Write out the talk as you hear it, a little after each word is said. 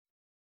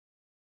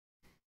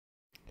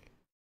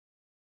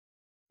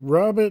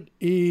Robert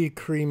E.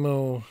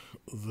 Crimo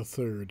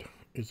III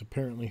is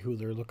apparently who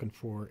they're looking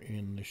for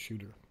in the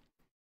shooter.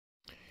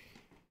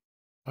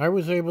 I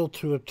was able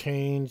to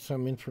obtain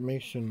some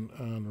information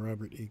on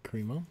Robert E.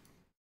 Crimo,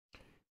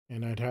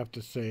 and I'd have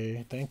to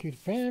say thank you to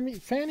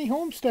Fanny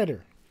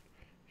Homesteader.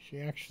 She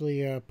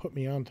actually put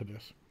me onto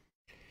this.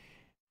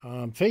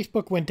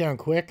 Facebook went down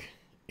quick.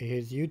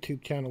 His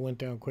YouTube channel went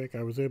down quick.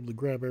 I was able to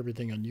grab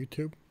everything on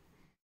YouTube.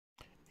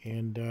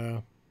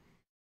 And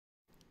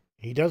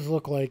he does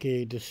look like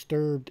a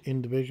disturbed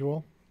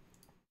individual.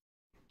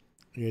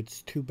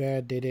 It's too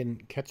bad they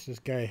didn't catch this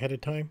guy ahead of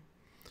time.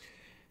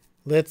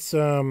 Let's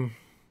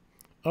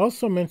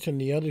also mention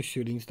the other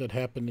shootings that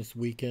happened this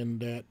weekend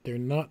that they're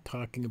not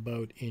talking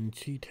about in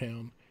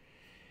Cheetown.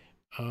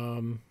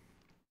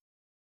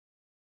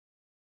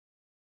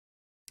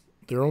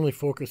 They're only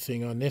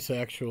focusing on this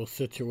actual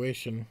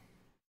situation.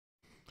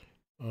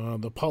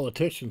 The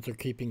politicians are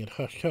keeping it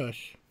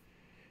hush-hush.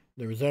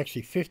 There was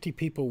actually 50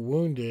 people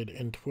wounded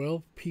and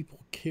 12 people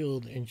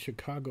killed in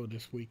Chicago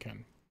this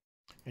weekend.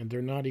 And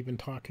they're not even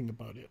talking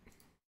about it.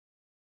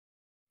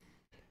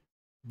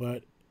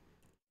 But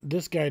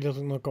this guy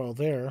doesn't look all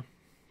there.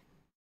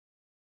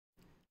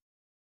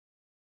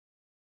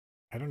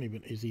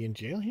 Is he in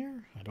jail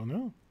here? I don't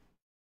know.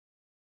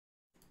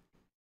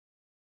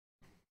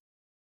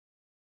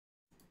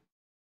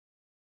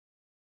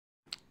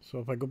 So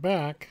if I go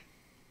back,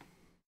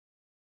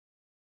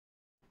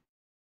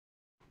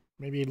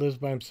 maybe he lives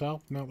by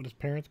himself, not with his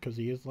parents, because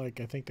he is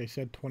like, I think they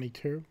said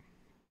 22.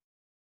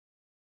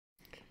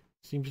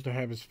 Seems to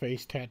have his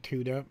face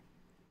tattooed up.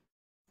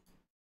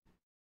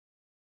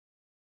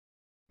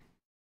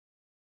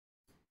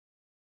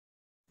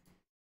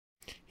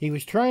 He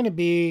was trying to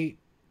be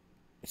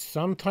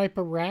some type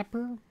of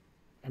rapper.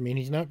 I mean,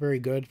 he's not very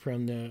good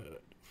from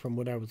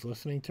what I was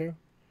listening to.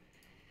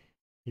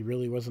 He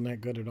really wasn't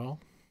that good at all.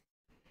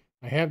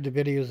 I have the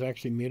videos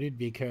actually muted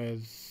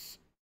because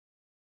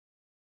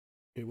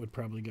it would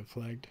probably get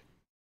flagged.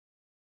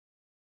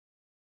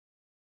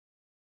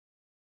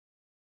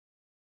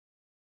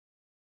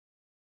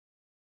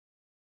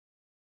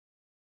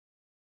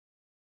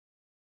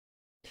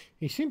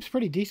 He seems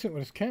pretty decent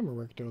with his camera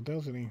work, though,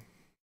 doesn't he?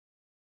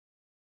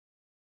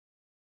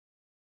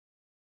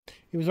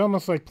 He was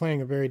almost like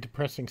playing a very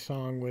depressing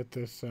song with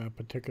this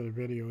particular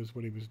video is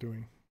what he was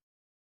doing.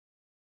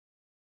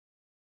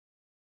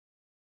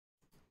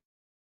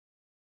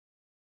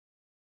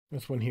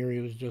 This one here, he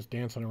was just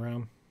dancing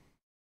around.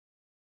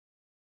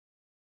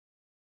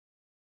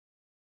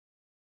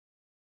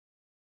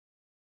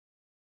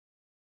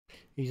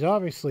 He's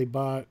obviously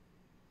bought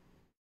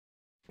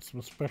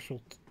some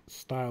special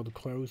styled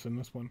clothes in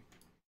this one.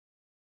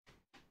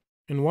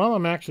 And while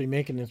I'm actually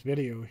making this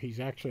video, he's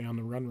actually on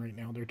the run right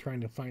now. They're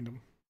trying to find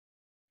him.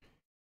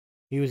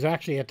 He was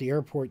actually at the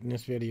airport in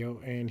this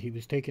video, and he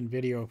was taking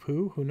video of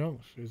who? Who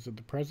knows? Is it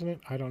the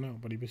president? I don't know.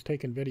 But he was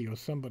taking video of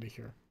somebody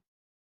here,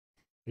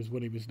 is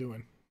what he was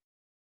doing.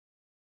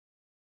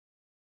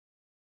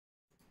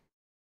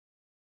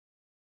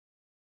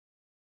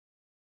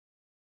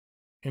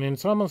 And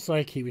it's almost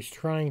like he was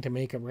trying to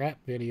make a rap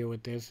video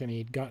with this, and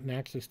he'd gotten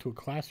access to a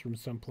classroom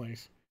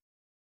someplace.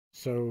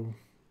 So,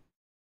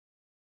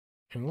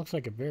 and it looks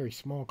like a very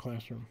small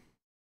classroom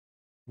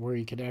where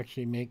he could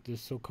actually make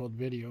this so-called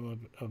video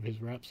of his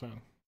rap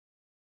song.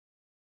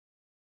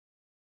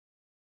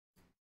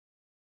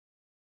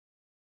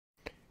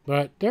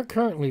 But they're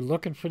currently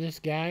looking for this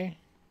guy,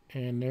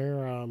 and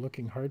they're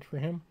looking hard for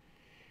him.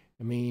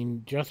 I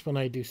mean, just when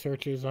I do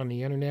searches on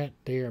the internet,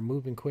 they are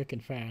moving quick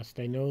and fast.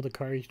 They know the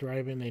car he's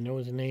driving. They know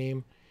his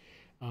name.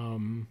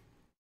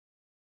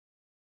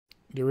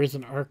 There is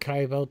an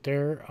archive out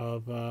there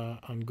of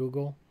on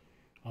Google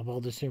of all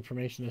this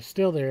information. It's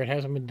still there. It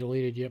hasn't been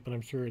deleted yet, but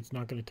I'm sure it's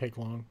not going to take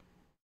long.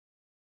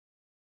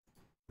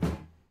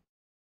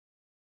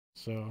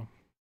 So,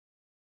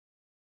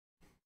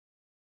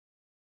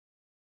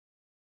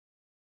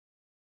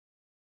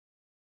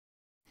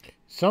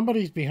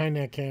 somebody's behind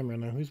that camera.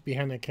 Now, who's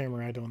behind that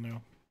camera, I don't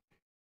know.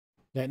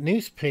 That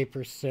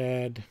newspaper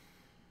said,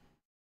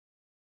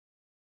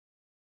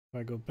 if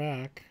I go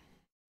back,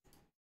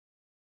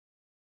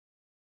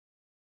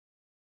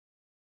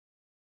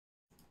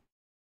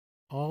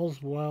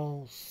 all's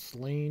well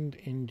slain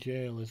in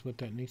jail is what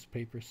that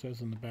newspaper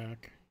says in the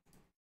back.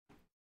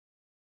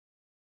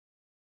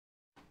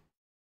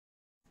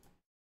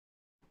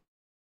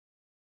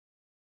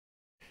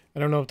 I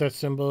don't know if that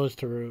symbol is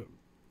to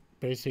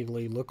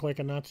basically look like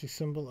a Nazi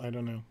symbol. I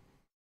don't know.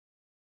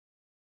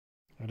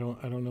 I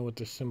don't know what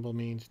this symbol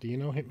means. Do you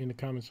know? Hit me in the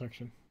comment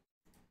section.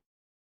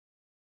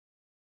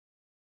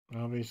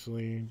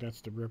 Obviously,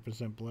 that's to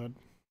represent blood.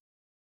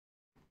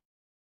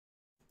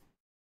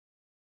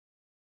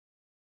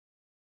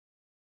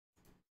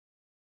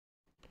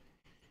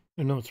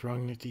 I know what's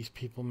wrong with these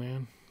people,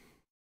 man.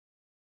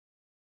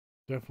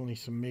 Definitely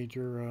some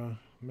major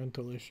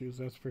mental issues,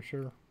 that's for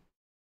sure.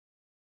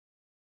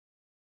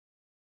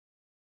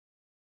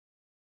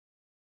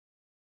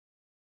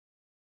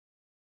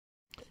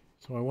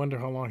 So So I wonder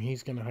how long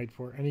he's going to hide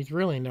for. And he's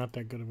really not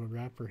that good of a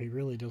rapper. He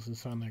really doesn't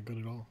sound that good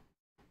at all.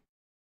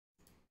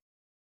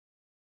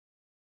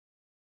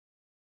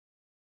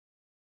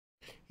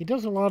 He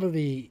does a lot of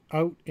the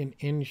out and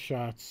in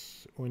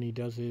shots when he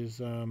does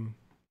his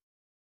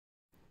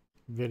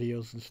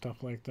videos and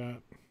stuff like that.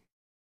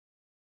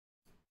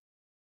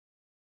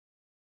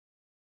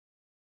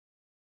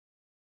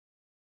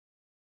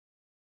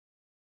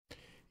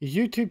 His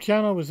YouTube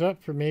channel was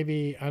up for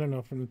maybe, I don't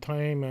know, from the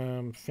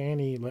time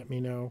Fanny let me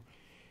know,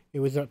 it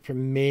was up for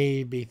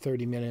maybe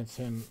 30 minutes,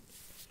 and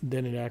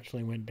then it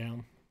actually went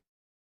down,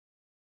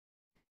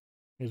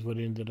 is what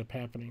ended up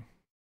happening.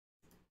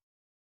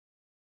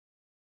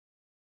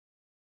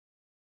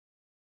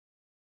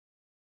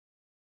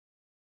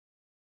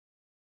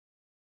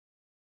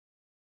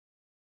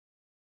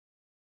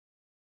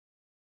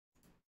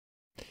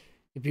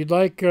 If you'd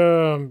like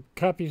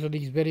copies of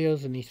these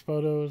videos and these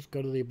photos,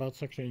 go to the About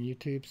section on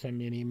YouTube, send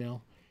me an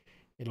email.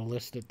 It'll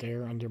list it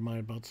there under my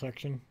About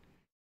section.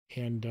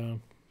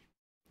 And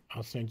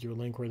I'll send you a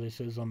link where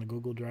this is on the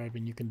Google Drive,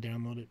 and you can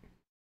download it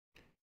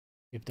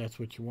if that's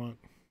what you want.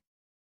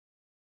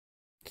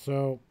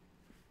 So,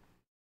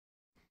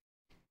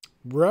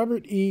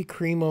 Robert E.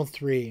 Crimo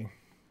 3.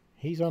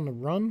 He's on the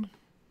run.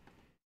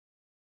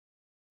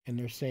 And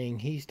they're saying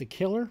he's the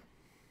killer.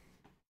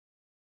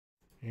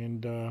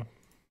 And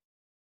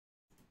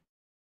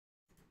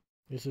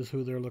this is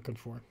who they're looking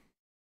for.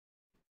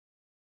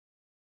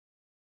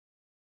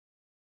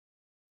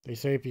 They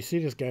say if you see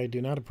this guy,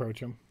 do not approach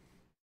him.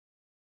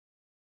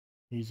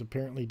 He's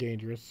apparently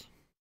dangerous.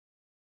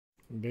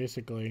 And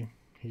basically,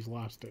 he's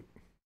lost it.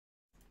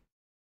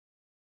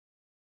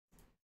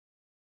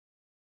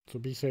 So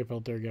be safe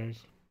out there, guys.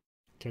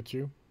 Catch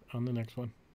you on the next one.